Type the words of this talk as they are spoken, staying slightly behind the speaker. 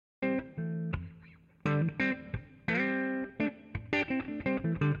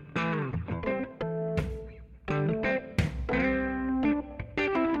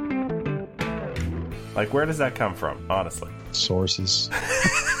Like, where does that come from, honestly? Sources.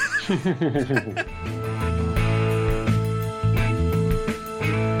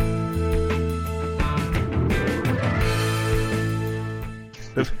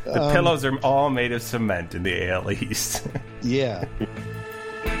 The pillows are all made of cement in the AL East. Yeah.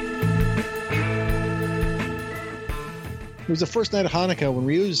 It was the first night of Hanukkah when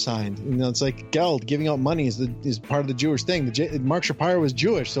Ryu signed. You know, it's like Geld giving out money is part of the Jewish thing. Mark Shapiro was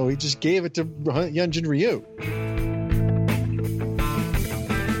Jewish, so he just gave it to Hyunjin Ryu.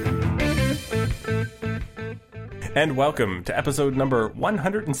 And welcome to episode number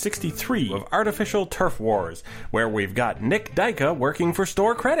 163 of Artificial Turf Wars, where we've got Nick Dyka working for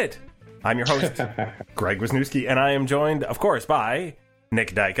Store Credit. I'm your host, Greg Wisniewski, and I am joined, of course, by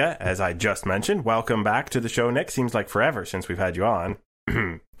Nick Dyka, as I just mentioned. Welcome back to the show, Nick. Seems like forever since we've had you on.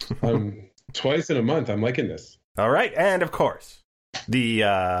 Twice in a month. I'm liking this. All right, and of course,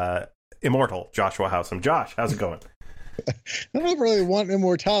 the immortal Joshua Howsam. Josh, how's it going? I don't really want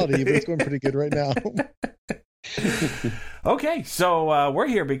immortality, but it's going pretty good right now. Okay, so we're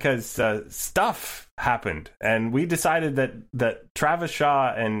here because stuff happened, and we decided that Travis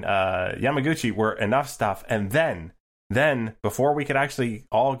Shaw and Yamaguchi were enough stuff, and then before we could actually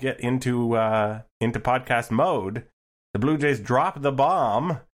all get into podcast mode, the Blue Jays dropped the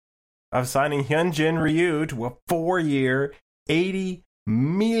bomb of signing Hyunjin Ryu to a 4-year, $80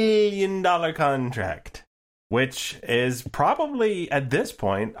 million contract, which is probably, at this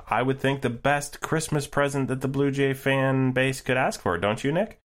point, I would think, the best Christmas present that the Blue Jay fan base could ask for. Don't you,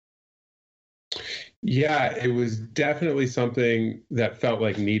 Nick? Yeah, it was definitely something that felt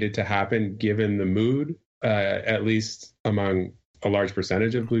like needed to happen given the mood, at least among a large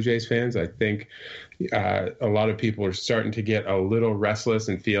percentage of Blue Jays fans. I think a lot of people are starting to get a little restless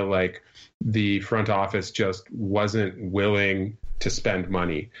and feel like the front office just wasn't willing to spend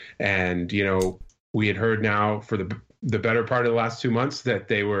money. And, you know, we had heard now for the better part of the last 2 months that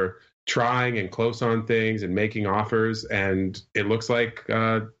they were trying and close on things and making offers, and it looks like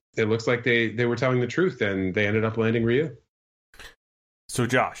they were telling the truth, and they ended up landing Ryu. So,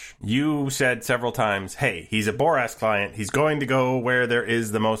 Josh, you said several times, "Hey, he's a Boras client. He's going to go where there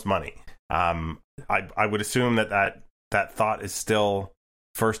is the most money." I would assume that thought is still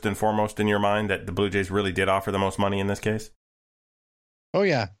first and foremost in your mind, that the Blue Jays really did offer the most money in this case. Oh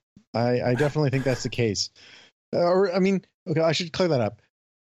yeah. I definitely think that's the case. Okay, I should clear that up.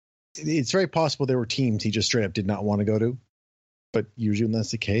 It's very possible there were teams he just straight up did not want to go to, but usually when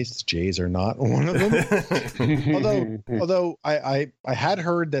that's the case, the Jays are not one of them. although I had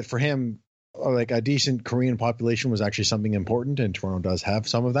heard that for him, like, a decent Korean population was actually something important, and Toronto does have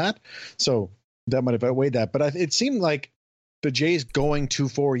some of that, so that might have outweighed that. But it seemed like the Jays going to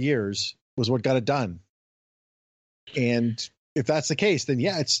 4 years was what got it done, and if that's the case, then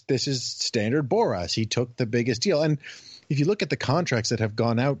yeah, this is standard Boras. He took the biggest deal. And if you look at the contracts that have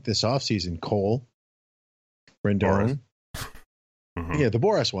gone out this offseason, Cole, Rendon, yeah, the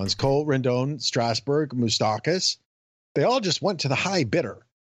Boras ones, Cole, Rendon, Strasburg, Moustakas, they all just went to the high bidder.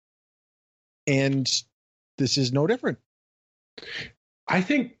 And this is no different. I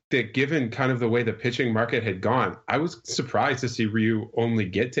think that given kind of the way the pitching market had gone, I was surprised to see Ryu only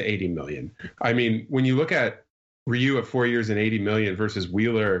get to 80 million. I mean, when you look at Ryu at 4 years and 80 million versus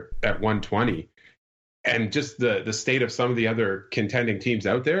Wheeler at 120, and just the state of some of the other contending teams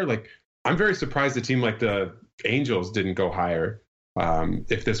out there, like, I'm very surprised a team like the Angels didn't go higher,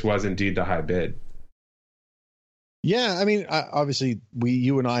 if this was indeed the high bid. Yeah, I mean, obviously,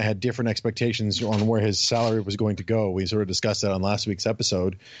 you and I had different expectations on where his salary was going to go. We sort of discussed that on last week's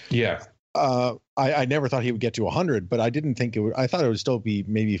episode. Yeah. I never thought he would get to 100, but I didn't think it would. I thought it would still be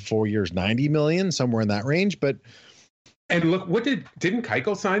maybe 4 years, 90 million, somewhere in that range. And look, didn't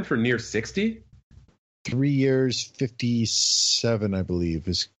Keuchel sign for near 60? 3 years, 57, I believe,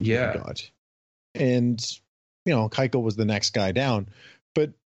 is what he got. And, you know, Keuchel was the next guy down.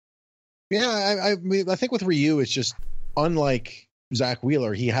 But yeah, I think with Ryu, it's just unlike Zach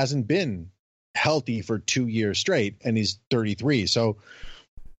Wheeler. He hasn't been healthy for 2 years straight, and he's 33. So,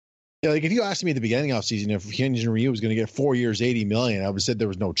 yeah, like, if you asked me at the beginning of the season if Hyunjin Ryu was going to get 4 years, 80 million, I would have said there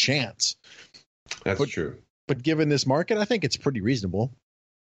was no chance. That's true. But given this market, I think it's pretty reasonable.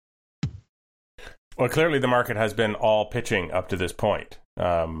 Well, clearly the market has been all pitching up to this point.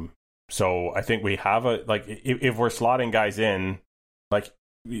 So I think we have if we're slotting guys in, like,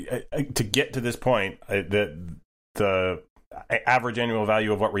 to get to this point, the average annual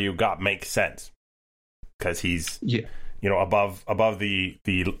value of what Ryu got makes sense, because he's above the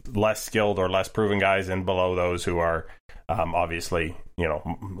less skilled or less proven guys, and below those who are obviously,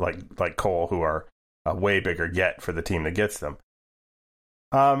 like Cole, who are a way bigger get for the team that gets them.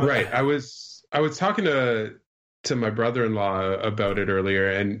 Right. I was talking to my brother-in-law about it earlier,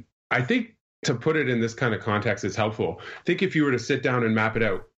 and I think to put it in this kind of context is helpful. I think if you were to sit down and map it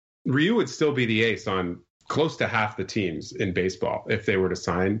out, Ryu would still be the ace on close to half the teams in baseball if they were to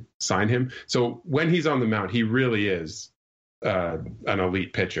sign him. So when he's on the mound, he really is an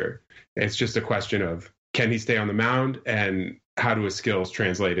elite pitcher. It's just a question of, can he stay on the mound, and how do his skills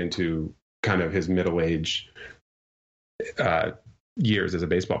translate into kind of his middle age years as a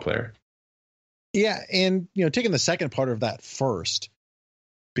baseball player. Yeah, and taking the second part of that first,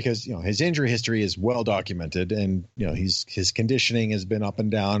 because his injury history is well documented, and his conditioning has been up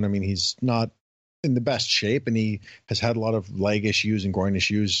and down. I mean, he's not in the best shape, and he has had a lot of leg issues and groin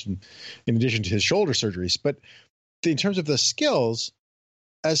issues in addition to his shoulder surgeries. But in terms of the skills,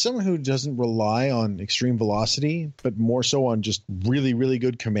 as someone who doesn't rely on extreme velocity, but more so on just really, really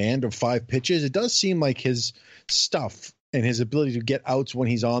good command of 5 pitches, it does seem like his stuff and his ability to get outs when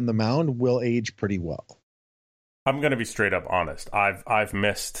he's on the mound will age pretty well. I'm going to be straight up honest. I've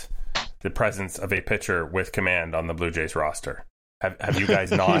missed the presence of a pitcher with command on the Blue Jays roster. Have you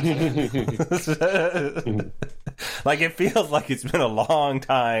guys not? Like, it feels like it's been a long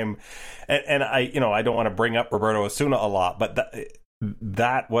time, and I don't want to bring up Roberto Osuna a lot, but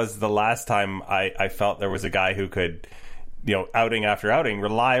that was the last time I felt there was a guy who could, outing after outing,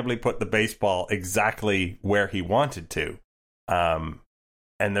 reliably put the baseball exactly where he wanted to. And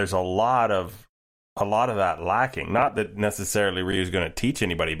there's a lot of that lacking. Not that necessarily Ryu's going to teach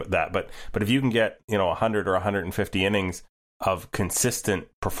anybody but if you can get 100 or 150 innings of consistent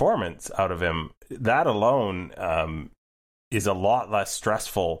performance out of him, that alone is a lot less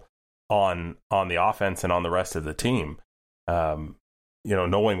stressful on the offense and on the rest of the team.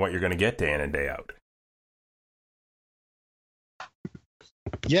 Knowing what you're going to get day in and day out.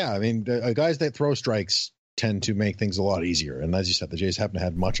 Yeah, I mean, the guys that throw strikes tend to make things a lot easier. And as you said, the Jays haven't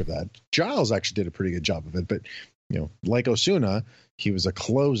had much of that. Giles actually did a pretty good job of it, but like Osuna, he was a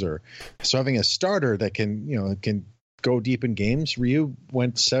closer. So having a starter that can go deep in games. Ryu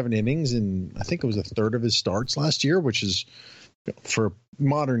went 7 innings, and I think it was a third of his starts last year, which is, for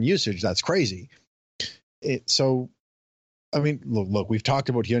modern usage, that's crazy. So, I mean, look, we've talked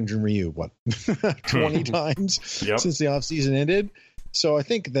about Hyunjin Ryu, 20 times since the offseason ended. So I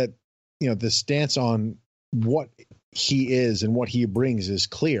think that, the stance on what he is and what he brings is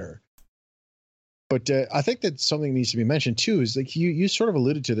clear. But I think that something needs to be mentioned too, is like you sort of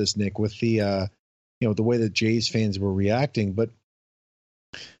alluded to this, Nick, with the, the way that Jays fans were reacting. But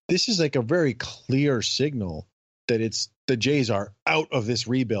this is like a very clear signal that the Jays are out of this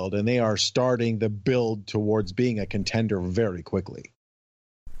rebuild and they are starting the build towards being a contender very quickly.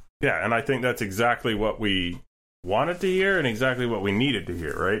 Yeah, and I think that's exactly what we wanted to hear and exactly what we needed to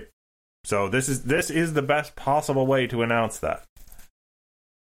hear, right? So this is the best possible way to announce that.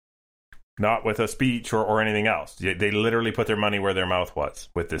 Not with a speech or anything else. They literally put their money where their mouth was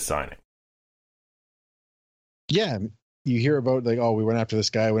with this signing. Yeah. You hear about like, oh, we went after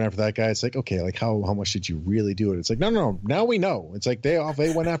this guy, went after that guy. It's like, okay, like how much did you really do it? It's like, no. Now we know. It's like they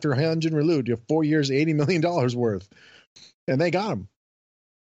went after Hyunjin Ryu, 4 years, $80 million worth, and they got him.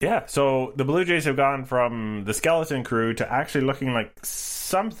 Yeah. So the Blue Jays have gone from the skeleton crew to actually looking like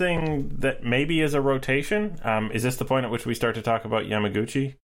something that maybe is a rotation. Is this the point at which we start to talk about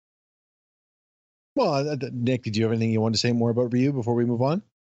Yamaguchi? Well, Nick, did you have anything you wanted to say more about Ryu before we move on?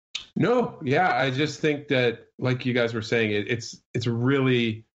 No, yeah, I just think that, like you guys were saying, it's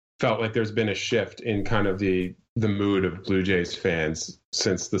really felt like there's been a shift in kind of the mood of Blue Jays fans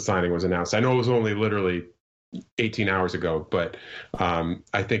since the signing was announced. I know it was only literally 18 hours ago, but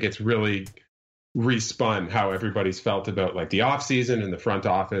I think it's really respun how everybody's felt about like the offseason and the front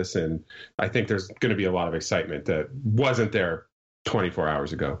office, and I think there's going to be a lot of excitement that wasn't there 24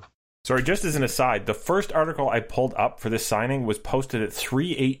 hours ago. Sorry, just as an aside, the first article I pulled up for this signing was posted at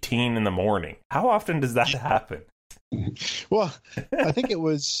 3:18 in the morning. How often does that happen? Well, I think it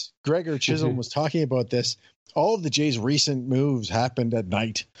was Gregor Chisholm was talking about this. All of the Jays' recent moves happened at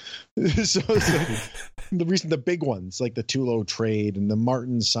night. So the big ones, like the Tulo trade and the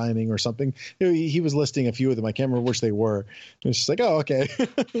Martin signing or something. He was listing a few of them. I can't remember which they were. It's just like, oh, okay.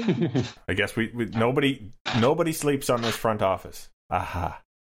 I guess we nobody sleeps on this front office. Aha.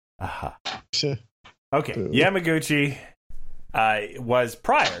 Okay, Yamaguchi was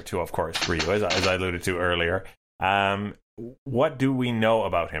prior to, of course, Ryu, as I alluded to earlier. What do we know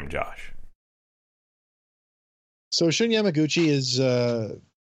about him, Josh? So Shun Yamaguchi is,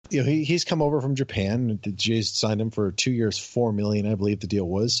 he's come over from Japan. The Jays signed him for 2 years, $4 million, I believe the deal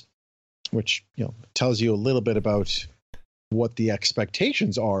was, which tells you a little bit about what the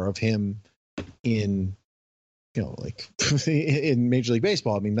expectations are of him in like in Major League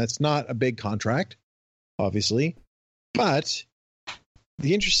Baseball. I mean, that's not a big contract, obviously. But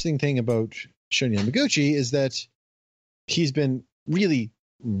the interesting thing about Shun Yamaguchi is that he's been really,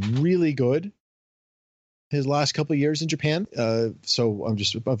 really good his last couple of years in Japan. So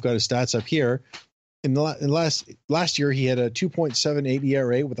I've got his stats up here. In the last year, he had a 2.78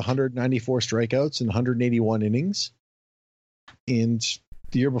 ERA with 194 strikeouts and 181 innings. And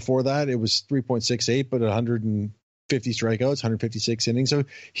the year before that, it was 3.68, but 150 strikeouts, 156 innings. So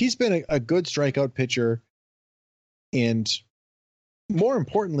he's been a good strikeout pitcher. And more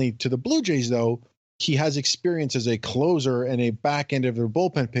importantly, to the Blue Jays, though, he has experience as a closer and a back end of their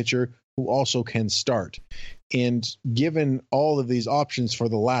bullpen pitcher who also can start. And given all of these options for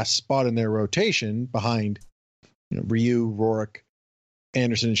the last spot in their rotation behind Ryu, Rourke,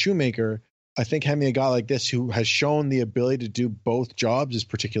 Anderson, and Shoemaker, I think having a guy like this who has shown the ability to do both jobs is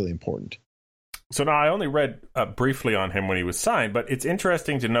particularly important. So now I only read briefly on him when he was signed, but it's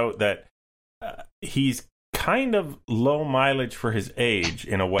interesting to note that he's kind of low mileage for his age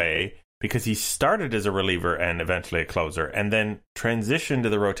in a way, because he started as a reliever and eventually a closer, and then transitioned to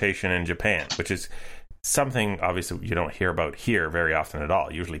the rotation in Japan, which is something obviously you don't hear about here very often at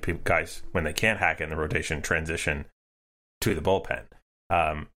all. Usually guys, when they can't hack it in the rotation, transition to the bullpen.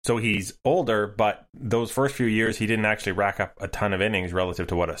 So he's older, but those first few years he didn't actually rack up a ton of innings relative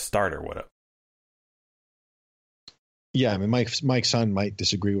to what a starter would have. Yeah, I mean, Mike's son might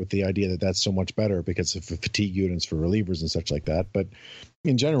disagree with the idea that that's so much better because of fatigue units for relievers and such like that. But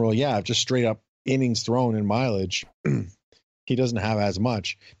in general, yeah, just straight up innings thrown and mileage, he doesn't have as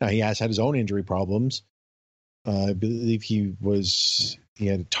much. Now, he has had his own injury problems. I believe he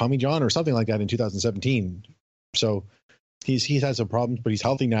had Tommy John or something like that in 2017. So he's had some problems, but he's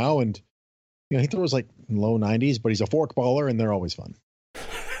healthy now. And, he throws like low 90s, but he's a fork baller and they're always fun.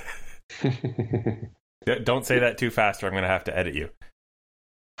 Don't say that too fast or I'm going to have to edit you.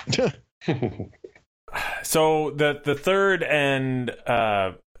 So the third and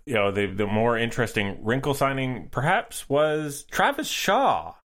the more interesting wrinkle signing perhaps was Travis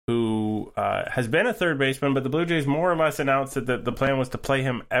Shaw, who has been a third baseman, but the Blue Jays more or less announced that the plan was to play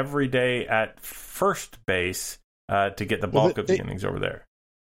him every day at first base to get the bulk of the innings over there.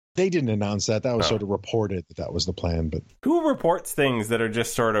 They didn't announce that. That was sort of reported that was the plan. But who reports things that are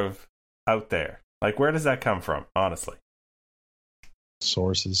just sort of out there? Like, where does that come from, honestly?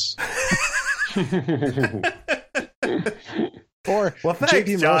 Sources. Or well, thanks,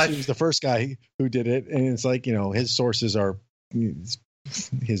 JP Josh. Morrison was the first guy who did it, and it's like, his sources are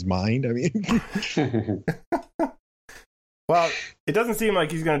his mind. I mean, well, it doesn't seem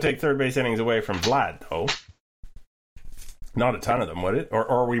like he's going to take third base innings away from Vlad, though. Not a ton of them, would it? Or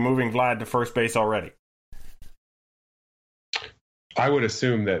are we moving Vlad to first base already? I would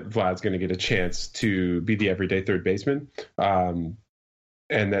assume that Vlad's going to get a chance to be the everyday third baseman, and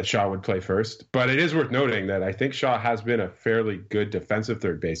that Shaw would play first. But it is worth noting that I think Shaw has been a fairly good defensive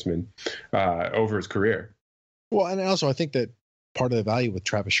third baseman over his career. Well, and also I think that part of the value with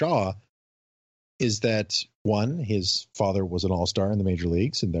Travis Shaw is that, one, his father was an all-star in the major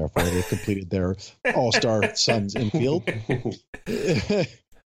leagues, and therefore they completed their all-star son's infield.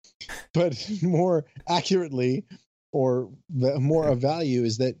 But more accurately, or more of value,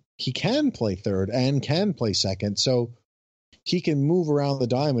 is that he can play third and can play second. So he can move around the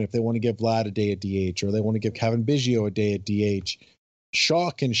diamond if they want to give Vlad a day at DH or they want to give Kevin Biggio a day at DH. Shaw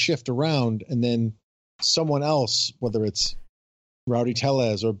can shift around, and then someone else, whether it's Rowdy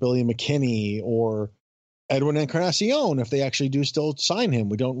Tellez or Billy McKinney or Edwin Encarnacion, if they actually do still sign him.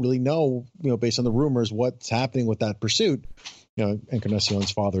 We don't really know, based on the rumors, what's happening with that pursuit.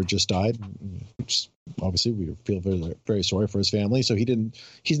 Encarnacion's father just died, which obviously we feel very, very sorry for his family. So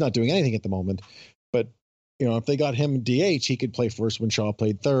he's not doing anything at the moment. But, if they got him DH, he could play first when Shaw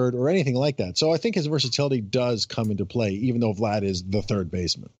played third or anything like that. So I think his versatility does come into play, even though Vlad is the third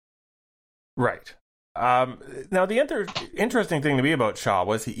baseman. Right. Now, the interesting thing to me about Shaw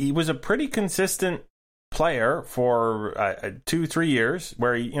was he was a pretty consistent player for 2-3 years,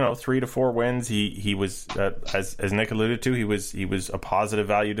 where 3 to 4 wins. He was as Nick alluded to, he was a positive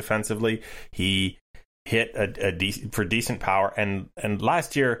value defensively. He hit for decent power, and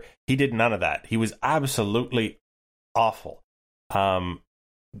last year he did none of that. He was absolutely awful.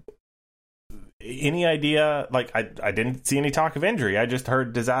 Any idea? Like, I didn't see any talk of injury. I just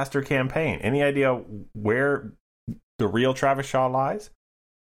heard disaster campaign. Any idea where the real Travis Shaw lies?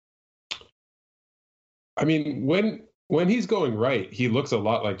 I mean, when he's going right, he looks a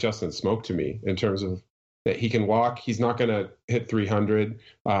lot like Justin Smoke to me in terms of that he can walk. He's not going to hit 300,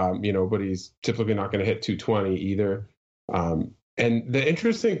 but he's typically not going to hit 220 either. And the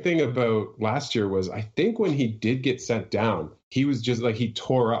interesting thing about last year was, I think when he did get sent down, he was just like, he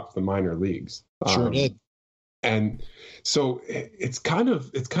tore up the minor leagues. Sure did. And so it's kind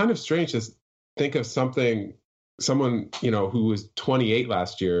of strange to think of someone, who was 28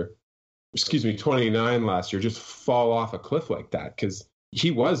 last year, 29 last year, just fall off a cliff like that, because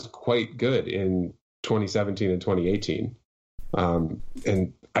he was quite good in 2017 and 2018.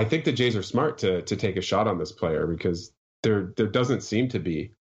 And I think the Jays are smart to take a shot on this player, because there doesn't seem to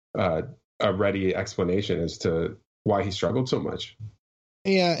be a ready explanation as to why he struggled so much.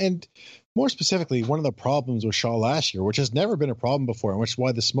 Yeah, and more specifically, one of the problems with Shaw last year, which has never been a problem before, and which is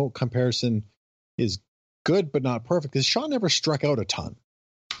why the smoke comparison is good but not perfect, is Shaw never struck out a ton.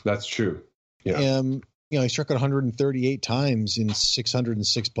 That's true. Yeah. He struck out 138 times in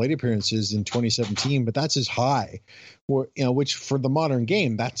 606 plate appearances in 2017, but that's his high, which for the modern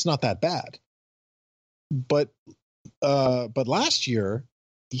game, that's not that bad. But last year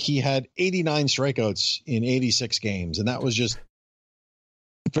he had 89 strikeouts in 86 games, and that was just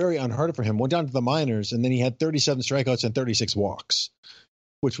very unheard of for him. Went down to the minors, and then he had 37 strikeouts and 36 walks,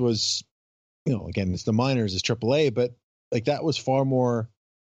 which was, again, it's the minors, it's AAA, but like that was far more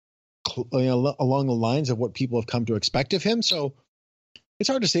along the lines of what people have come to expect of him. So it's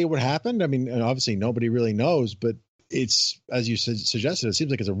hard to say what happened. I mean, obviously nobody really knows, but it's, as you suggested, it seems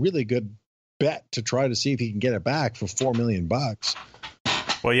like it's a really good bet to try to see if he can get it back for $4 million.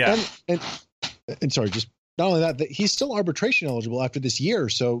 Well, yeah. And sorry, just not only that he's still arbitration eligible after this year.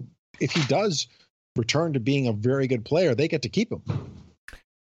 So if he does return to being a very good player, they get to keep him.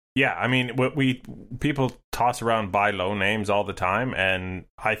 Yeah, I mean, people toss around buy low names all the time, and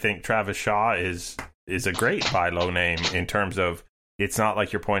I think Travis Shaw is a great buy low name in terms of, it's not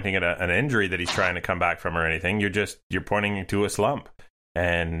like you're pointing at an injury that he's trying to come back from or anything. You're pointing to a slump,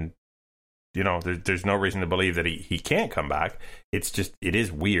 and there's no reason to believe that he can't come back. It's just, it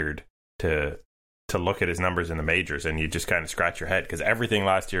is weird to look at his numbers in the majors, and you just kind of scratch your head, because everything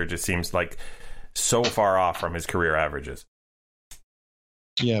last year just seems like so far off from his career averages.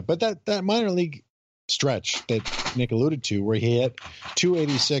 Yeah, but that minor league stretch that Nick alluded to, where he hit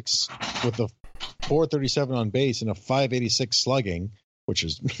 286 with a 437 on base and a 586 slugging, which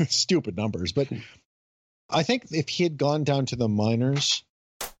is stupid numbers, but I think if he had gone down to the minors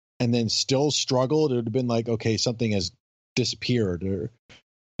and then still struggled, it would have been like, okay, something has disappeared.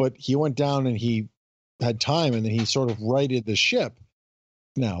 But he went down and he had time, and then he sort of righted the ship.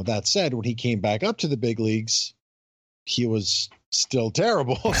 Now, that said, when he came back up to the big leagues, he was still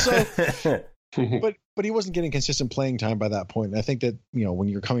terrible. So, but he wasn't getting consistent playing time by that point. And I think that, when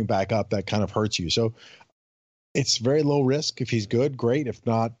you're coming back up, that kind of hurts you. So it's very low risk. If he's good, great. If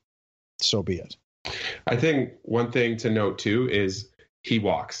not, so be it. I think one thing to note too is he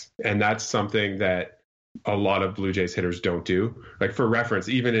walks, and that's something that a lot of Blue Jays hitters don't do. Like, for reference,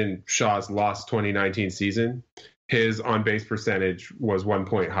 even in Shaw's lost 2019 season, his on base percentage was 1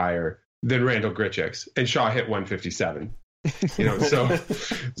 point higher than Randall Grichuk's, and Shaw hit 157.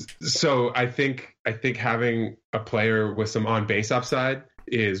 So I think having a player with some on base upside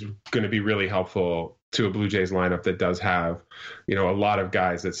is going to be really helpful to a Blue Jays lineup that does have, a lot of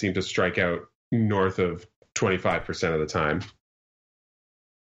guys that seem to strike out north of 25% of the time.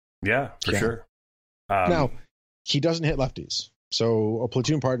 Yeah, for sure. Now, he doesn't hit lefties, so a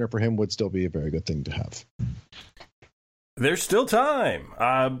platoon partner for him would still be a very good thing to have. There's still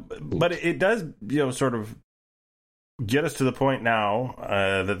time, but it does, sort of get us to the point now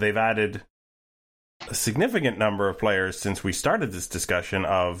that they've added a significant number of players since we started this discussion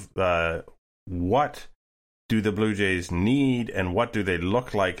of what do the Blue Jays need and what do they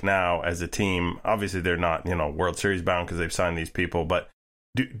look like now as a team. Obviously, they're not, World Series bound because they've signed these people, but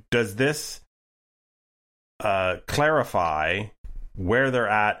does this clarify where they're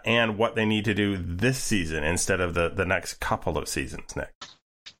at and what they need to do this season instead of the next couple of seasons, Nick?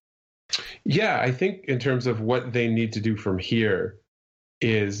 Yeah, I think in terms of what they need to do from here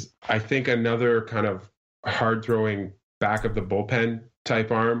is, I think another kind of hard throwing back of the bullpen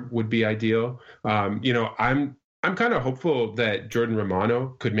type arm would be ideal. I'm kind of hopeful that Jordan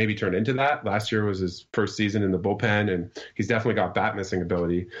Romano could maybe turn into that. Last year was his first season in the bullpen, and he's definitely got bat missing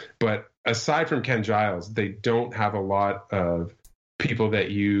ability. But aside from Ken Giles, they don't have a lot of people that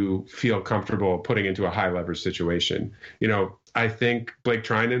you feel comfortable putting into a high leverage situation. I think Blake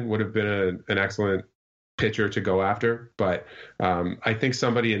Trinan would have been an excellent pitcher to go after, but I think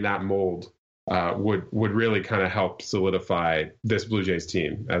somebody in that mold would really kind of help solidify this Blue Jays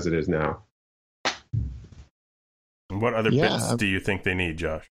team as it is now. What other bits do you think they need,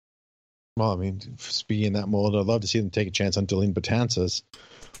 Josh? Well, I mean, speaking in that mold, I'd love to see them take a chance on Dylan Betances.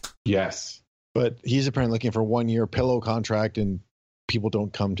 Yes. But he's apparently looking for 1 year pillow contract, and people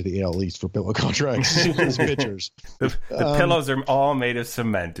don't come to the AL East for pillow contracts as pitchers. The pillows are all made of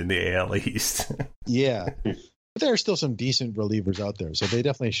cement in the AL East. Yeah. But there are still some decent relievers out there, so they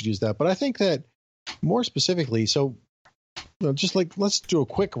definitely should use that. But I think that more specifically, so just like let's do a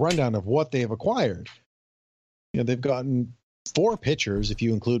quick rundown of what they have acquired. They've gotten 4 pitchers if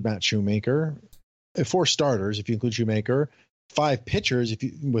you include Matt Shoemaker, 4 starters if you include Shoemaker, 5 pitchers if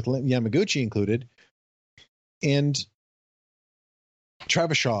you with Yamaguchi included, and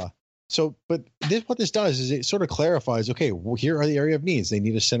Travis Shaw. So, but what this does is it sort of clarifies, okay, well, here are the area of needs. They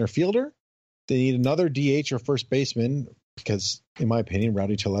need a center fielder. They need another DH or first baseman because, in my opinion,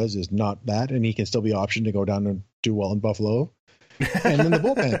 Rowdy Tellez is not that, and he can still be optioned to go down and do well in Buffalo. And then the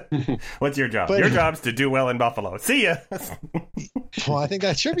bullpen. What's your job? Your job's to do well in Buffalo. See ya. Well, I think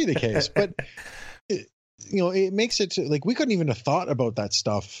that should be the case. But, it makes it like we couldn't even have thought about that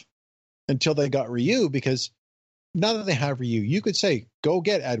stuff until they got Ryu, because now that they have Ryu, you could say, go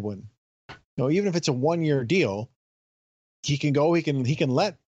get Edwin. Even if it's a 1 year deal, he can go, he can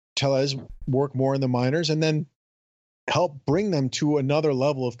let Tellez work more in the minors and then help bring them to another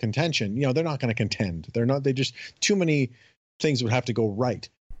level of contention. They're not going to contend. They just, too many things would have to go right.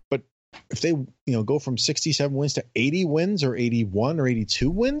 But if they, go from 67 wins to 80 wins or 81 or 82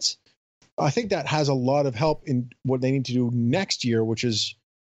 wins, I think that has a lot of help in what they need to do next year, which is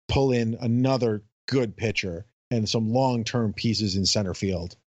pull in another good pitcher and some long-term pieces in center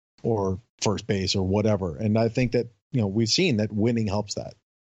field or first base or whatever. And I think that, we've seen that winning helps that.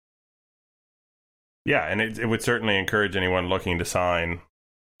 Yeah, and it would certainly encourage anyone looking to sign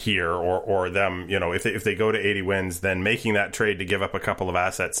here or them, if they go to 80 wins, then making that trade to give up a couple of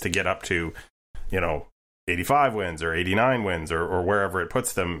assets to get up to, 85 wins or 89 wins or wherever it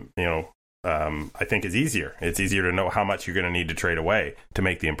puts them, I think is easier. It's easier to know how much you're going to need to trade away to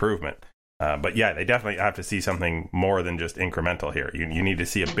make the improvement. But yeah, they definitely have to see something more than just incremental here. You need to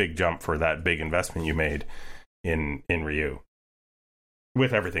see a big jump for that big investment you made in Ryu.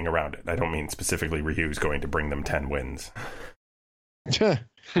 With everything around it. I don't mean specifically Ryu's going to bring them 10 wins.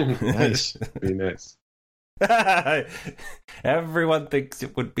 Nice. Be nice. Everyone thinks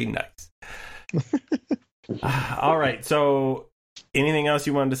it would be nice. All right. So anything else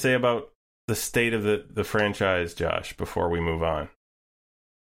you wanted to say about the state of the franchise, Josh, before we move on?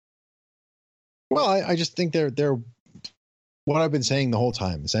 Well, I just think they're what I've been saying the whole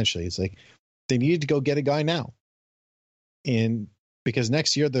time, essentially. It's like they needed to go get a guy now. And because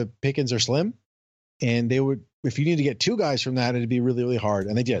next year the pickings are slim, and they would, if you need to get 2 guys from that, it'd be really, really hard.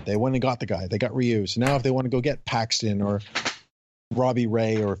 And they did. They went and got the guy. They got Ryu. So now if they want to go get Paxton or Robbie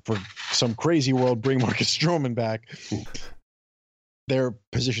Ray, or for some crazy world, bring Marcus Stroman back, they're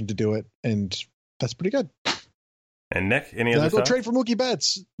positioned to do it. And that's pretty good. And Nick, any other thoughts? Go trade for Mookie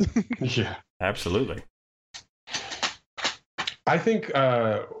Betts. Yeah, absolutely. I think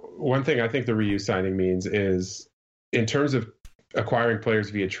one thing I think the Ryu signing means is, in terms of acquiring players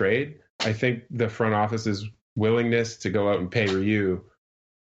via trade, I think the front office's willingness to go out and pay Ryu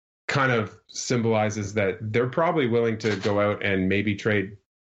kind of symbolizes that they're probably willing to go out and maybe trade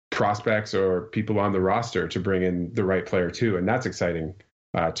prospects or people on the roster to bring in the right player too. And that's exciting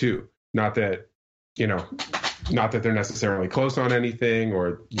too. Not that they're necessarily close on anything,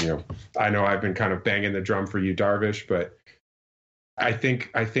 or, I know I've been kind of banging the drum for you, Darvish, but I think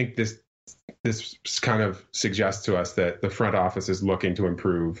this kind of suggests to us that the front office is looking to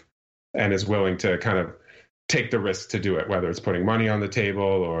improve and is willing to kind of take the risk to do it, whether it's putting money on the table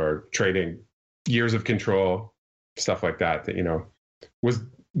or trading years of control, stuff like that, was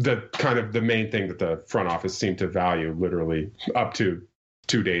the kind of the main thing that the front office seemed to value literally up to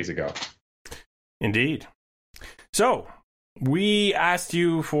 2 days ago. Indeed. So we asked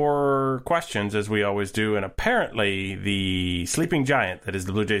you for questions, as we always do, and apparently the sleeping giant that is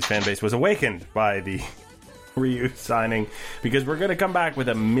the Blue Jays fan base was awakened by the Ryu signing, because we're going to come back with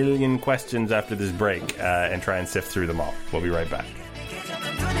a million questions after this break and try and sift through them all. We'll be right back.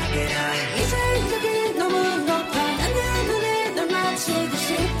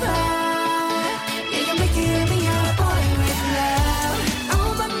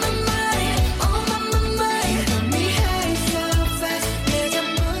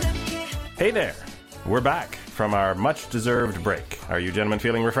 Hey there, we're back from our much-deserved break. Are you gentlemen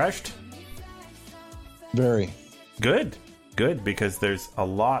feeling refreshed? Very. Good, because there's a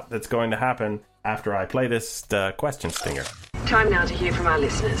lot that's going to happen after I play this question stinger. Time now to hear from our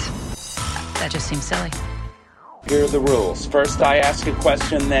listeners. That just seems silly. Here are the rules. First I ask a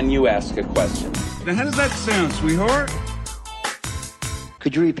question, then you ask a question. Now how does that sound, sweetheart?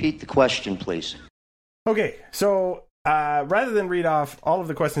 Could you repeat the question, please? Okay, so Rather than read off all of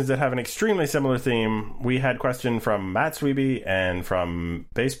the questions that have an extremely similar theme, we had question from Matt Sweeby and from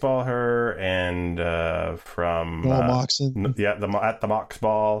Baseball Her and from Noel Moxon. at the Mox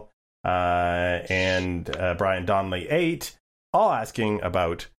Ball and Brian Donnelly 8, all asking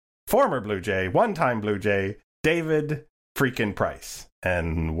about former Blue Jay, one-time Blue Jay, David freaking Price,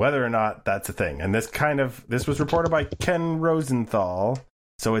 and whether or not that's a thing. And this was reported by Ken Rosenthal,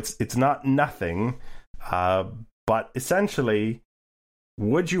 so it's not nothing. But essentially,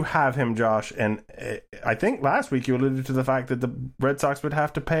 would you have him, Josh? And I think last week you alluded to the fact that the Red Sox would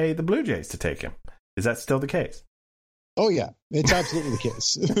have to pay the Blue Jays to take him. Is that still the case? Oh, yeah. It's absolutely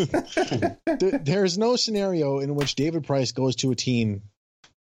the case. There's no scenario in which David Price goes to a team.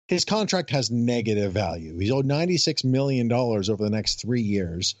 His contract has negative value. He's owed $96 million over the next 3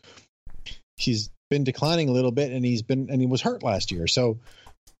 years. He's been declining a little bit, and he was hurt last year. So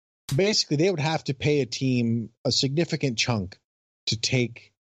basically, they would have to pay a team a significant chunk to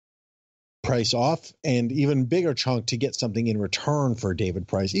take Price off, and even bigger chunk to get something in return for David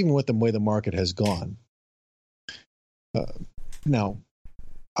Price, even with the way the market has gone. Now,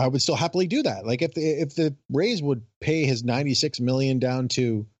 I would still happily do that. Like if the Rays would pay his $96 million down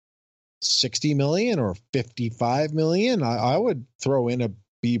to $60 million or $55 million, I would throw in a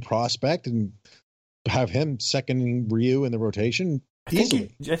B prospect and have him seconding Ryu in the rotation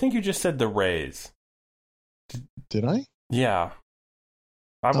easily. I think you just said the Rays. Did I? Yeah.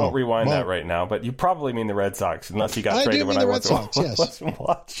 I won't rewind that right now, but you probably mean the Red Sox, unless you got traded when I wasn't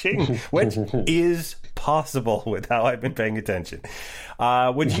watching, which is possible with how I've been paying attention.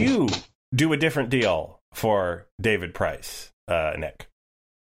 Would you do a different deal for David Price, Nick?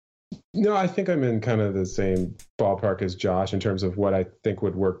 No, I think I'm in kind of the same ballpark as Josh in terms of what I think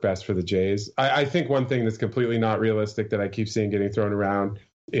would work best for the Jays. I think one thing that's completely not realistic that I keep seeing getting thrown around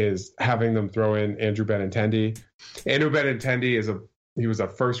is having them throw in Andrew Benintendi. Andrew Benintendi he was a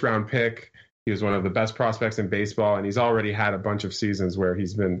first-round pick. He was one of the best prospects in baseball, and he's already had a bunch of seasons where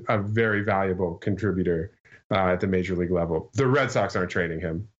he's been a very valuable contributor at the major league level. The Red Sox aren't trading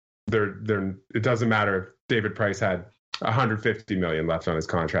him. It doesn't matter if David Price had $150 million left on his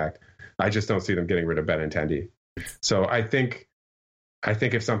contract. I just don't see them getting rid of Benintendi. So I think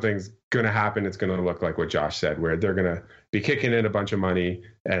if something's going to happen, it's going to look like what Josh said, where they're going to be kicking in a bunch of money,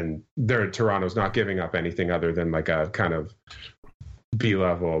 and Toronto's not giving up anything other than like a kind of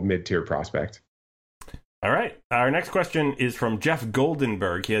B-level, mid-tier prospect. All right. Our next question is from Jeff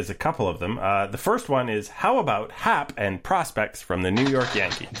Goldenberg. He has a couple of them. The first one is, how about Hap and prospects from the New York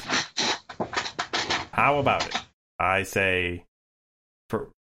Yankees? How about it? I say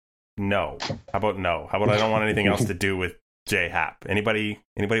no. How about no? How about I don't want anything else to do with J Hap? Anybody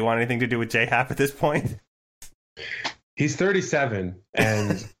want anything to do with J Hap at this point? He's 37,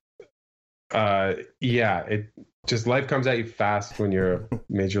 and just life comes at you fast when you're a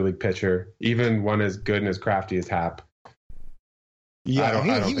major league pitcher, even one as good and as crafty as Hap. Yeah, I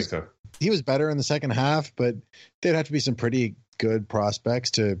don't think so. He was better in the second half, but there'd have to be some pretty good prospects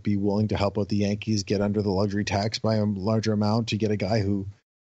to be willing to help out the Yankees get under the luxury tax by a larger amount to get a guy who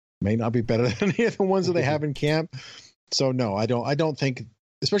may not be better than any of the ones that they have in camp. So no, I don't think,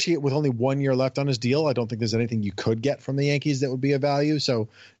 especially with only 1 year left on his deal, I don't think there's anything you could get from the Yankees that would be of value. So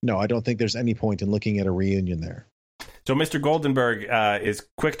no, I don't think there's any point in looking at a reunion there. So Mr. Goldenberg is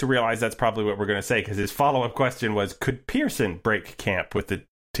quick to realize that's probably what we're going to say, because his follow-up question was, could Pearson break camp with the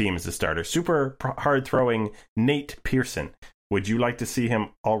team as a starter? Super hard-throwing Nate Pearson. Would you like to see him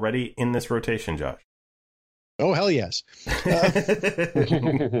already in this rotation, Josh? Oh, hell yes.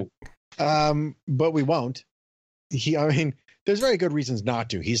 But we won't. There's very good reasons not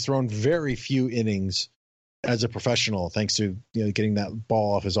to. He's thrown very few innings as a professional, thanks to getting that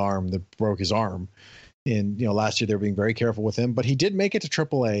ball off his arm that broke his arm. And last year they were being very careful with him, but he did make it to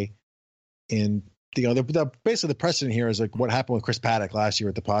AAA. And basically the precedent here is like what happened with Chris Paddock last year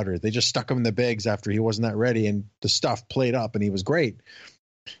at the Padres. They just stuck him in the bigs after he wasn't that ready, and the stuff played up, and he was great.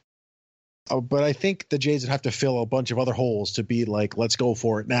 But I think the Jays would have to fill a bunch of other holes to be like, let's go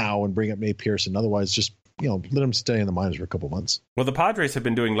for it now and bring up Nate Pearson. Otherwise, just let him stay in the minors for a couple months. Well, the Padres have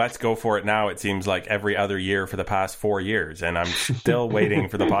been doing let's go for it now, it seems like, every other year for the past 4 years, and I'm still waiting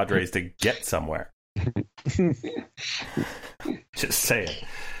for the Padres to get somewhere. Just say it.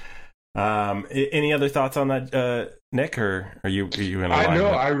 Any other thoughts on that, Nick, or are you in line? I know.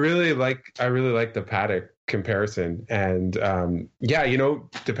 I really like the Paddock comparison, and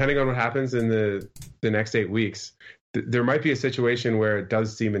depending on what happens in the next 8 weeks, there might be a situation where it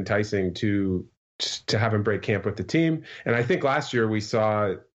does seem enticing to have him break camp with the team. And I think last year we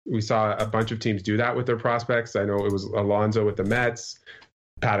saw a bunch of teams do that with their prospects. I know it was Alonso with the Mets,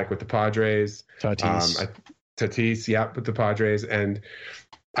 Paddock with the Padres. Tatis. Tatis, with the Padres, and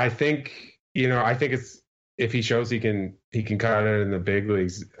I think it's if he shows he can cut it in the big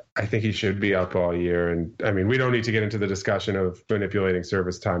leagues, I think he should be up all year. And I mean, we don't need to get into the discussion of manipulating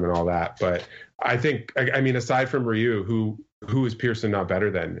service time and all that, but I think, I mean, aside from Ryu, who is Pearson not better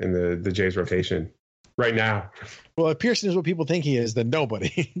than in the Jays rotation right now? Well, if Pearson is what people think he is, then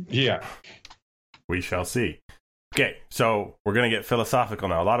nobody. Yeah. We shall see. Okay, so we're going to get philosophical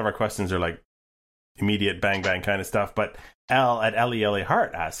now. A lot of our questions are like immediate bang bang kind of stuff, but L at LELA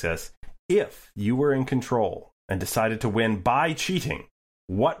Hart asks us, if you were in control and decided to win by cheating,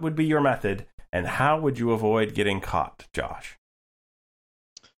 what would be your method and how would you avoid getting caught, Josh?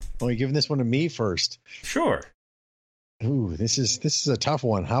 Well, you're giving this one to me first. Sure. Ooh, this is a tough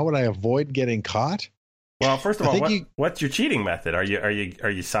one. How would I avoid getting caught? Well, first of all, what's your cheating method? Are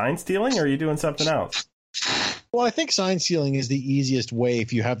you sign stealing or are you doing something else? Well, I think sign stealing is the easiest way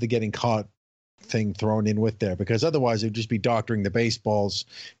if you have the getting caught thing thrown in with there, because otherwise it would just be doctoring the baseballs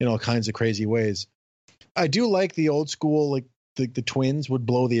in all kinds of crazy ways. I do like the old school, like the Twins would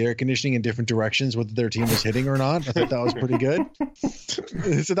blow the air conditioning in different directions whether their team was hitting or not. I thought that was pretty good.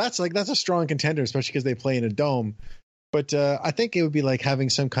 So that's a strong contender, especially because they play in a dome. But I think it would be like having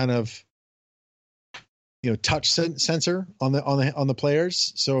some kind of touch sensor on the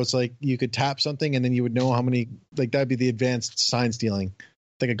players. So it's like you could tap something and then you would know how many. Like that'd be the advanced sign stealing. I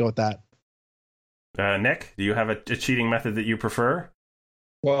think I'd go with that. Nick, do you have a cheating method that you prefer?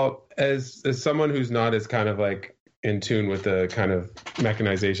 Well, as someone who's not as kind of like in tune with the kind of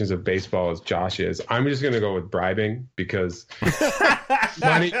mechanizations of baseball as Josh is, I'm just going to go with bribing because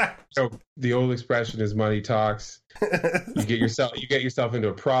money. The old expression is money talks. You get yourself into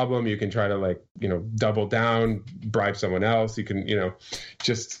a problem. You can try to double down, bribe someone else. You can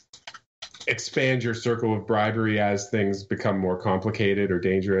just expand your circle of bribery as things become more complicated or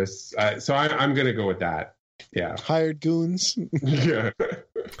dangerous. So I'm going to go with that. Yeah. Hired goons. Yeah.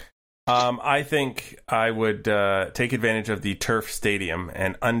 I think I would take advantage of the turf stadium,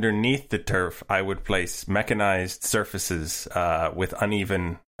 and underneath the turf, I would place mechanized surfaces with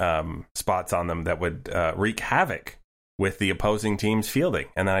uneven spots on them that would wreak havoc with the opposing team's fielding,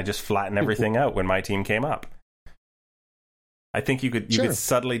 and then I just flatten everything out when my team came up. I think you could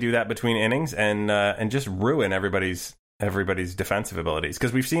subtly do that between innings and just ruin everybody's defensive abilities,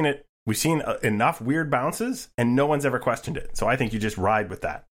 because we've seen enough weird bounces and no one's ever questioned it. So I think you just ride with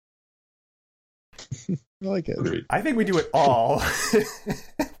that. I like it. I think we do it all.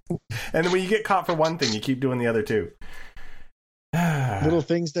 And then when you get caught for one thing, you keep doing the other two. Little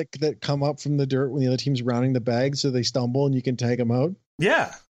things that come up from the dirt when the other team's rounding the bag, so they stumble and you can tag them out.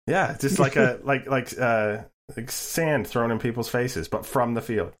 Yeah. Just like like sand thrown in people's faces, but from the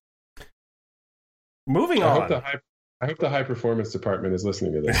field. Moving on. I hope the high performance department is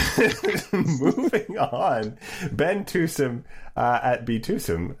listening to this. Moving on. Ben Tusum at B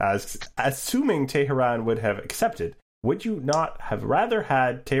Tusum asks, assuming Tehran would have accepted, would you not have rather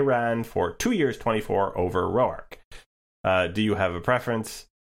had Tehran for 2 years 24 over Roark? Do you have a preference?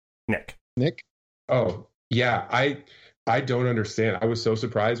 Nick? Oh, yeah. I don't understand. I was so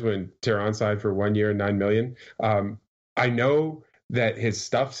surprised when Tehran signed for 1 year and $9 million. I know that his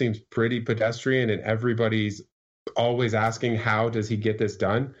stuff seems pretty pedestrian and everybody's always asking how does he get this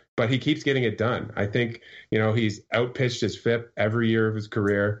done, but he keeps getting it done. I think he's outpitched his FIP every year of his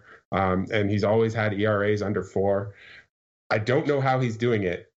career, and he's always had ERAs under 4. I don't know how he's doing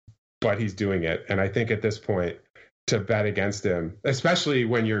it, but he's doing it. And I think at this point, to bet against him, especially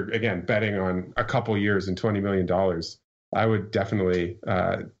when you're again betting on a couple years and $20 million, I would definitely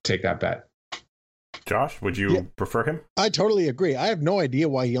take that bet. Josh, would you prefer him? I totally agree. I have no idea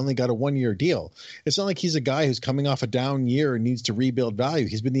why he only got a 1 year deal. It's not like he's a guy who's coming off a down year and needs to rebuild value.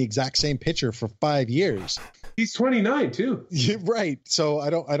 He's been the exact same pitcher for 5 years. He's 29 too. Right. So I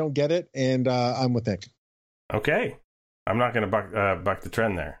don't get it, and I'm with Nick. Okay, I'm not going to buck the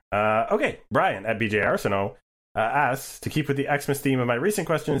trend there. Okay, Brian at BJ Arsenault asks, to keep with the Xmas theme of my recent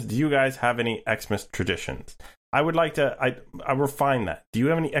questions, do you guys have any Xmas traditions? I would like to I refine that. Do you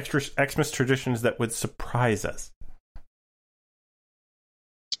have any extra Xmas traditions that would surprise us?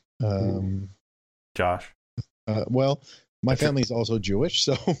 Josh? Well, my family's also Jewish,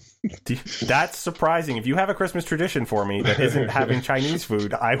 so... That's surprising. If you have a Christmas tradition for me that isn't having Chinese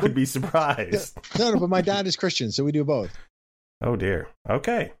food, I would be surprised. No, but my dad is Christian, so we do both. Oh, dear.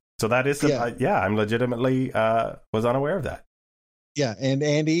 Okay. So that is... I'm legitimately was unaware of that. Yeah, and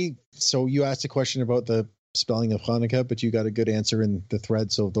Andy, so you asked a question about the spelling of Hanukkah, but you got a good answer in the thread,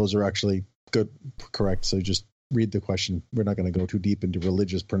 so those are actually correct. So just read the question. We're not going to go too deep into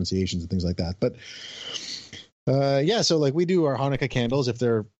religious pronunciations and things like that. But Yeah, so like we do our Hanukkah candles if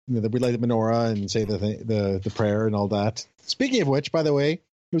they're we light the menorah and say the prayer and all that. Speaking of which, by the way,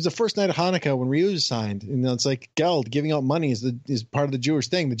 it was the first night of Hanukkah when Ryu signed, and it's like Geld giving out money is part of the Jewish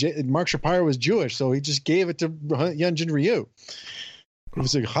thing. Mark Shapiro was Jewish, so he just gave it to Hyunjin Ryu. It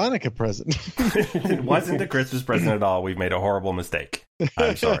was a Hanukkah present. It wasn't a Christmas present at all. We've made a horrible mistake.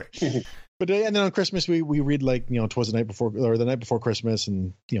 I'm sorry. But and then on Christmas we read like 'Twas the night before or the night before Christmas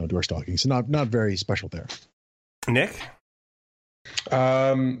and do our stockings. So not very special there. Nick?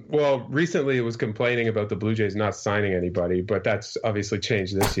 Well, recently it was complaining about the Blue Jays not signing anybody, but that's obviously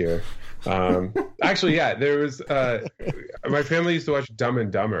changed this year. Actually, yeah, there was my family used to watch Dumb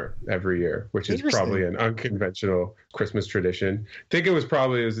and Dumber every year, which is probably an unconventional Christmas tradition. I think it was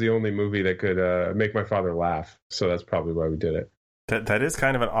the only movie that could make my father laugh, so that's probably why we did it. That is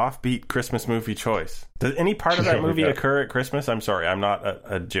kind of an offbeat Christmas movie choice. Does any part of that movie occur at Christmas? I'm sorry, I'm not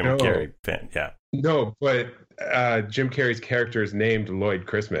a Jim Carrey fan. Yeah. No, but Jim Carrey's character is named Lloyd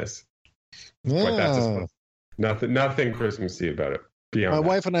Christmas. But that's nothing Christmassy about it. My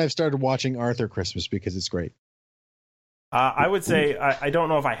wife and I have started watching Arthur Christmas because it's great. I would say, I don't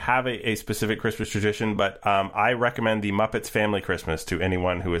know if I have a specific Christmas tradition, but I recommend the Muppets Family Christmas to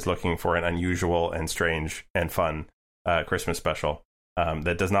anyone who is looking for an unusual and strange and fun Christmas special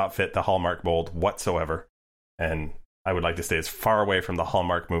that does not fit the Hallmark mold whatsoever. And I would like to stay as far away from the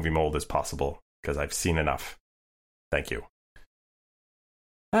Hallmark movie mold as possible because I've seen enough. Thank you.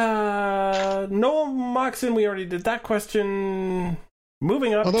 Noel Moxon, we already did that question.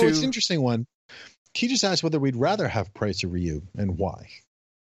 Moving up Although it's an interesting one. He just asked whether we'd rather have Price or Ryu and why.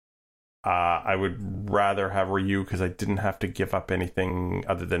 I would rather have Ryu because I didn't have to give up anything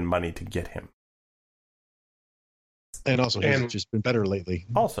other than money to get him. And also, he's just been better lately.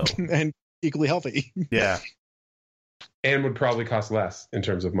 Also. And equally healthy. Yeah. And would probably cost less in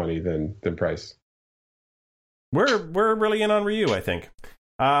terms of money than Price. We're really in on Ryu, I think.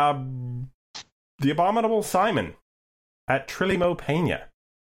 The Abominable Simon at Trilimo Pena.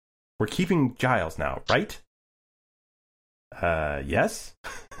 We're keeping Giles now, right? Yes.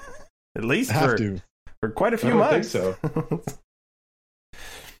 At least for quite a few months. I don't think so.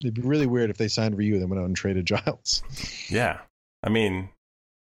 It'd be really weird if they signed Ryu and then went out and traded Giles. Yeah. I mean,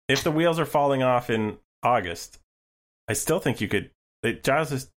 if the wheels are falling off in August, I still think you could...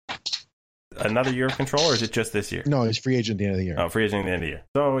 Giles is another year of control, or is it just this year? No, he's free agent at the end of the year. Oh, free agent at the end of the year.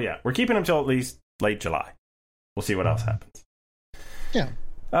 So, yeah, we're keeping him till at least late July. We'll see what else happens. Yeah.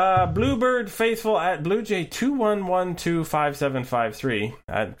 Bluebird Faithful at BlueJ21125753.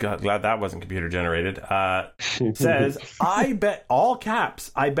 I'm glad that wasn't computer generated. Says, I bet, all caps,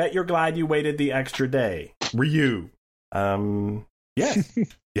 I bet you're glad you waited the extra day. Ryu. Yes.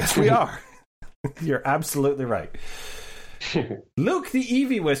 Yes, we are. You're absolutely right. Luke the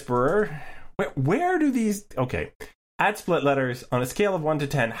Eevee Whisperer. Where do these... Okay. At Split Letters, on a scale of 1 to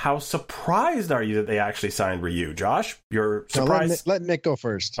 10, how surprised are you that they actually signed Ryu? Josh, you're surprised? Let Nick go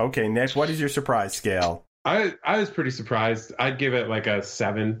first. Okay, Nick, what is your surprise scale? I was pretty surprised. I'd give it like a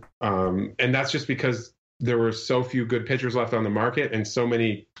 7. And that's just because there were so few good pitchers left on the market and so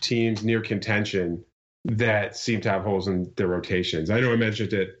many teams near contention that seem to have holes in their rotations. I know I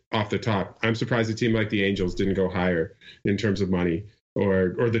mentioned it off the top. I'm surprised a team like the Angels didn't go higher in terms of money,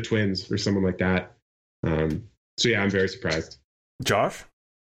 or the Twins or someone like that. So yeah, I'm very surprised. Josh?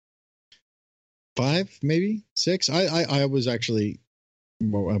 5, maybe 6. I was actually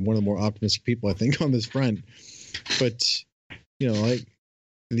one of the more optimistic people, I think, on this front. But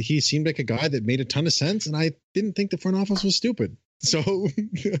he seemed like a guy that made a ton of sense, and I didn't think the front office was stupid. So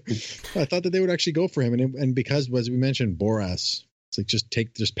I thought that they would actually go for him, and because, as we mentioned, Boras. It's like just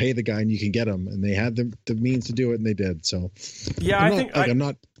pay the guy and you can get him, and they had the means to do it, and they did. So yeah, I'm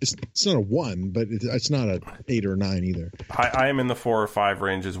not. It's not a 1, but it's not a 8 or 9 either. I am in the 4 or 5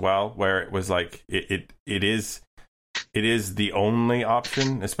 range as well, where it was like it is the only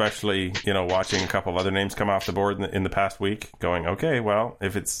option, especially watching a couple of other names come off the board in the past week. Going, okay, well,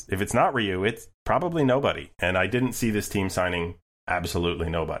 if it's not Ryu, it's probably nobody, and I didn't see this team signing absolutely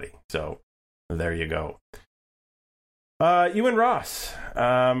nobody. So there you go. Ewan Ross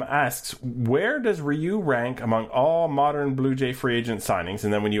asks, where does Ryu rank among all modern Blue Jay free agent signings?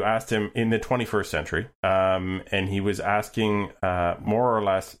 And then when you asked him in the 21st century, and he was asking more or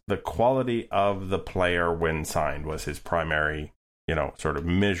less the quality of the player when signed was his primary, sort of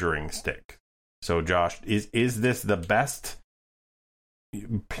measuring stick. So Josh, is this the best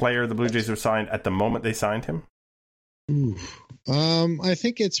player the Blue Jays have signed at the moment they signed him? I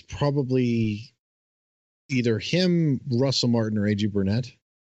think it's probably either him, Russell Martin, or A.G. Burnett.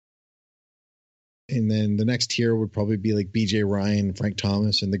 And then the next tier would probably be like BJ Ryan, Frank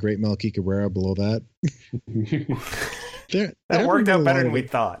Thomas, and the great Melky Cabrera below that. That worked out better than we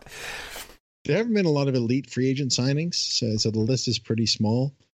thought. There haven't been a lot of elite free agent signings, so the list is pretty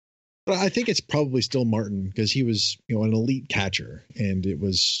small. But I think it's probably still Martin because he was, an elite catcher, and it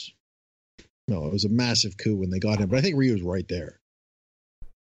was a massive coup when they got him. But I think Ryu's right there.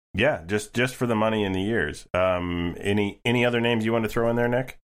 Yeah, just for the money and the years. Any other names you want to throw in there,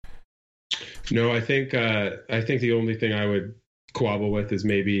 Nick? No, I think the only thing I would quabble with is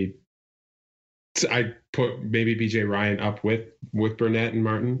maybe I put maybe BJ Ryan up with Burnett and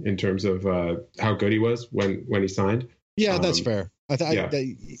Martin in terms of how good he was when he signed. Yeah, that's fair.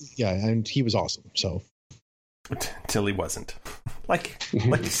 And he was awesome. So until he wasn't, like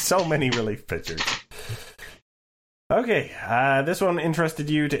so many relief pitchers. Okay, this one interested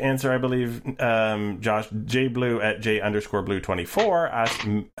you to answer, I believe. Josh J Blue at J_Blue24 asked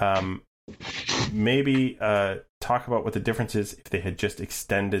maybe talk about what the difference is if they had just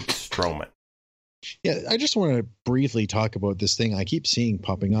extended Stroman. Yeah, I just want to briefly talk about this thing I keep seeing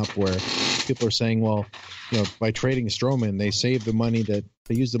popping up where people are saying, well, by trading Stroman, they saved the money they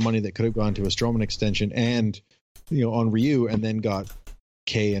used the money that could have gone to a Stroman extension and, on Ryu, and then got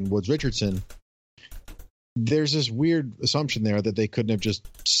Kay and Woods Richardson. There's this weird assumption there that they couldn't have just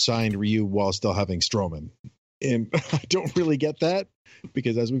signed Ryu while still having Stroman. And I don't really get that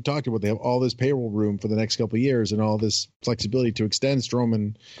because, as we've talked about, they have all this payroll room for the next couple of years and all this flexibility to extend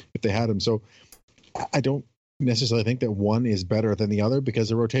Stroman if they had him. So I don't necessarily think that one is better than the other because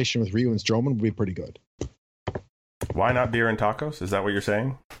the rotation with Ryu and Stroman would be pretty good. Why not beer and tacos? Is that what you're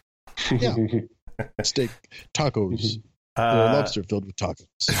saying? Yeah. Steak, tacos, or lobster filled with tacos.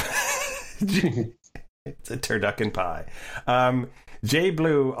 It's a turducken pie. Jay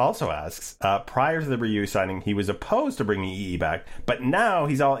Blue also asks, prior to the Ryu signing, he was opposed to bringing EE back, but now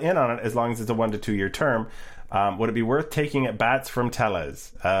he's all in on it as long as it's a 1 to 2 year term. Would it be worth taking at bats from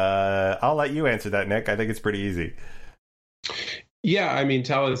Tellez? I'll let you answer that, Nick. I think it's pretty easy. Yeah, I mean,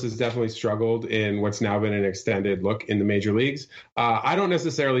 Tellez has definitely struggled in what's now been an extended look in the major leagues. I don't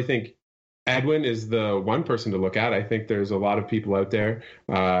necessarily think Edwin is the one person to look at. I think there's a lot of people out there.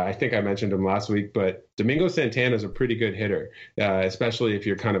 I think I mentioned him last week, but Domingo Santana is a pretty good hitter, especially if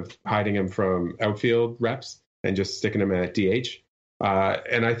you're kind of hiding him from outfield reps and just sticking him at DH.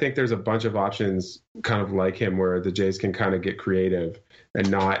 And I think there's a bunch of options kind of like him where the Jays can kind of get creative and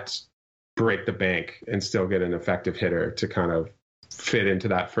not break the bank and still get an effective hitter to kind of fit into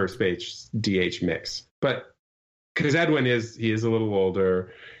that first base DH mix. But because Edwin is a little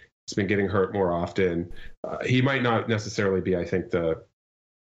older, he's been getting hurt more often. He might not necessarily be, I think, the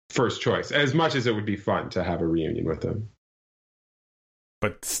first choice, as much as it would be fun to have a reunion with him.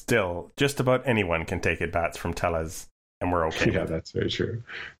 But still, just about anyone can take at bats from Tellez, and we're okay. Yeah, that's very true.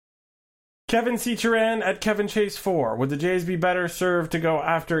 Kevin Cicheran at Kevin Chase 4. Would the Jays be better served to go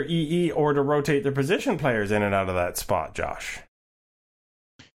after EE or to rotate their position players in and out of that spot, Josh?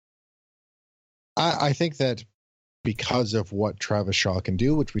 I think that because of what Travis Shaw can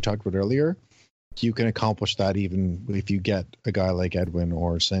do, which we talked about earlier, you can accomplish that even if you get a guy like Edwin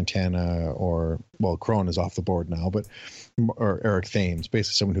or Santana or, well, Cron is off the board now, or Eric Thames,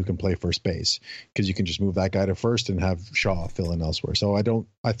 basically someone who can play first base, because you can just move that guy to first and have Shaw fill in elsewhere. So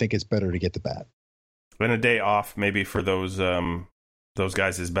I think it's better to get the bat. And a day off maybe for those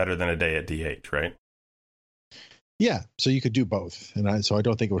guys is better than a day at DH, right? Yeah, so you could do both, and so I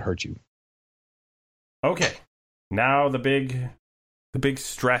don't think it would hurt you. Okay, now the big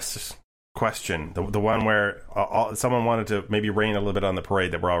stress question, the one where someone wanted to maybe rain a little bit on the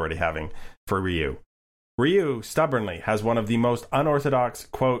parade that we're already having for Ryu. Ryu stubbornly has one of the most unorthodox,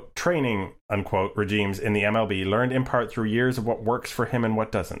 quote, training, unquote, regimes in the MLB, learned in part through years of what works for him and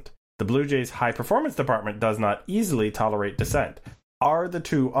what doesn't. The Blue Jays' high performance department does not easily tolerate dissent. Are the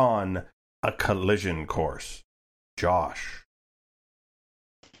two on a collision course? Josh.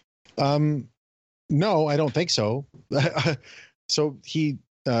 No, I don't think so. So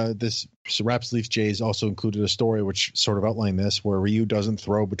this Raps Leafs Jays also included a story which sort of outlined this, where Ryu doesn't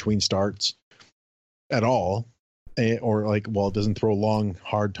throw between starts at all, or doesn't throw long,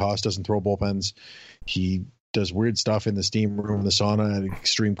 hard toss, doesn't throw bullpens. He does weird stuff in the steam room, the sauna, at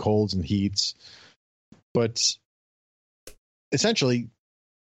extreme colds and heats. But essentially,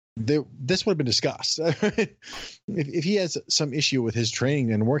 this would have been discussed. If he has some issue with his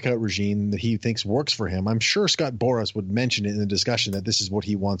training and workout regime that he thinks works for him, I'm sure Scott Boras would mention it in the discussion that this is what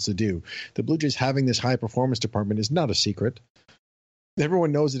he wants to do. The Blue Jays having this high performance department is not a secret.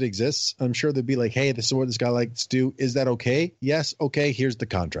 Everyone knows it exists. I'm sure they'd be like, hey, this is what this guy likes to do. Is that okay? Yes. Okay. Here's the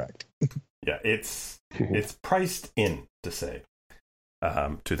contract. Yeah, it's priced in to say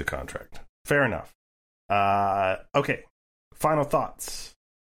to the contract. Fair enough. Okay. Final thoughts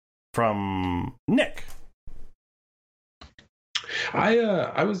from Nick.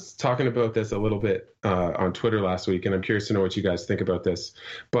 I was talking about this a little bit on Twitter last week, and I'm curious to know what you guys think about this.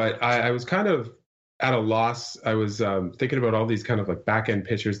 But I was kind of at a loss. I was thinking about all these kind of like back end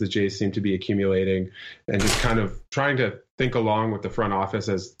pitchers the Jays seem to be accumulating, and just kind of trying to think along with the front office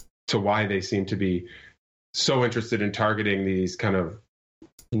as to why they seem to be so interested in targeting these kind of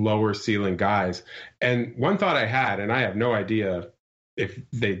lower ceiling guys. And one thought I had, and I have no idea if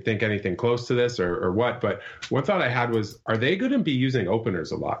they think anything close to this or what, but one thought I had was, are they going to be using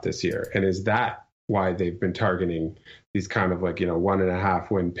openers a lot this year? And is that why they've been targeting these kind of like,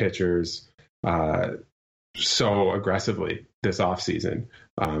 1.5 win pitchers so aggressively this offseason?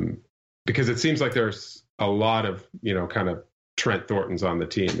 Because it seems like there's a lot of, kind of Trent Thorntons on the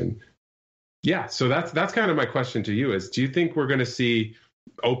team. And yeah, so that's kind of my question to you is, do you think we're going to see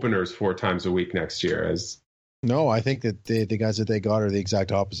openers 4 times a week next year? No, I think that the guys that they got are the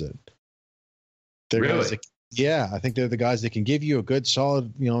exact opposite. They're really? Guys that, yeah, I think they're the guys that can give you a good,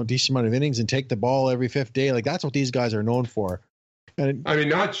 solid, decent amount of innings and take the ball every 5th day. Like, that's what these guys are known for. And I mean,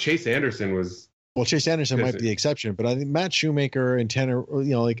 not Chase Anderson was. Well, Chase Anderson might be the exception, but I think Matt Shoemaker and Tanner,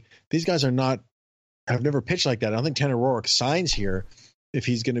 like these guys have never pitched like that. I don't think Tanner Roark signs here if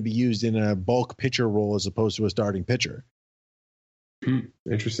he's going to be used in a bulk pitcher role as opposed to a starting pitcher.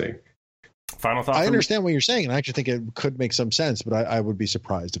 Interesting. Final thought. I understand what you're saying, and I actually think it could make some sense, but I would be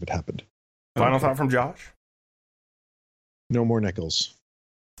surprised if it happened. Final thought from Josh. No more nickels.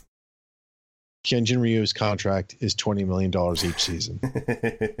 Hyunjin Ryu's contract is $20 million each season.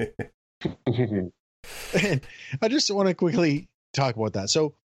 And I just want to quickly talk about that.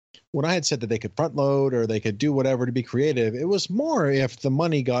 So when I had said that they could front load or they could do whatever to be creative, it was more if the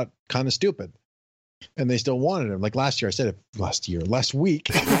money got kind of stupid and they still wanted him. Like last week.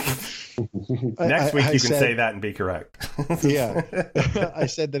 Next week you can say that and be correct. Yeah. I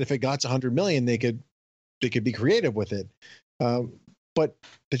said that if it got to 100 million, they could be creative with it. But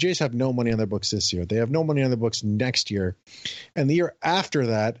the Jays have no money on their books this year. They have no money on their books next year. And the year after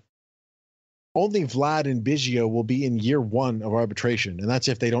that, only Vlad and Biggio will be in year 1 of arbitration. And that's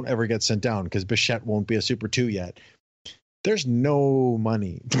if they don't ever get sent down, because Bichette won't be a Super 2 yet. There's no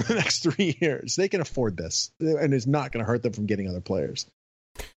money for the next 3 years. They can afford this, and it's not going to hurt them from getting other players.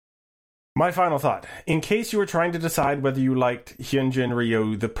 My final thought. In case you were trying to decide whether you liked Hyunjin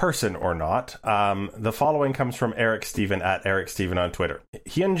Ryu the person or not, the following comes from Eric Steven at Eric Steven on Twitter.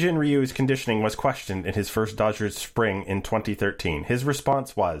 Hyunjin Ryu's conditioning was questioned in his first Dodgers spring in 2013. His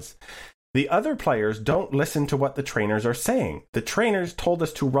response was, "The other players don't listen to what the trainers are saying. The trainers told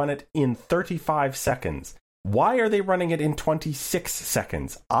us to run it in 35 seconds. Why are they running it in 26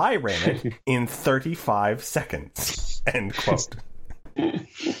 seconds? I ran it in 35 seconds." End quote.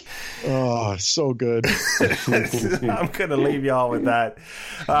 Oh, so good. I'm going to leave y'all with that,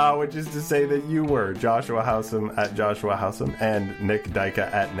 which is to say that you were Joshua Howsam at Joshua Howsam and Nick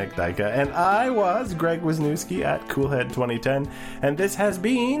Dyka at Nick Dyka, and I was Greg Wisniewski at Coolhead 2010, and this has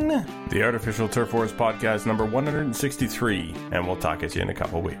been the Artificial Turf Wars podcast number 163, and we'll talk at you in a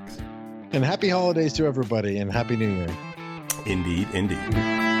couple weeks. And happy holidays to everybody, and happy New Year. Indeed,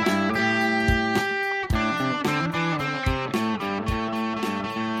 indeed.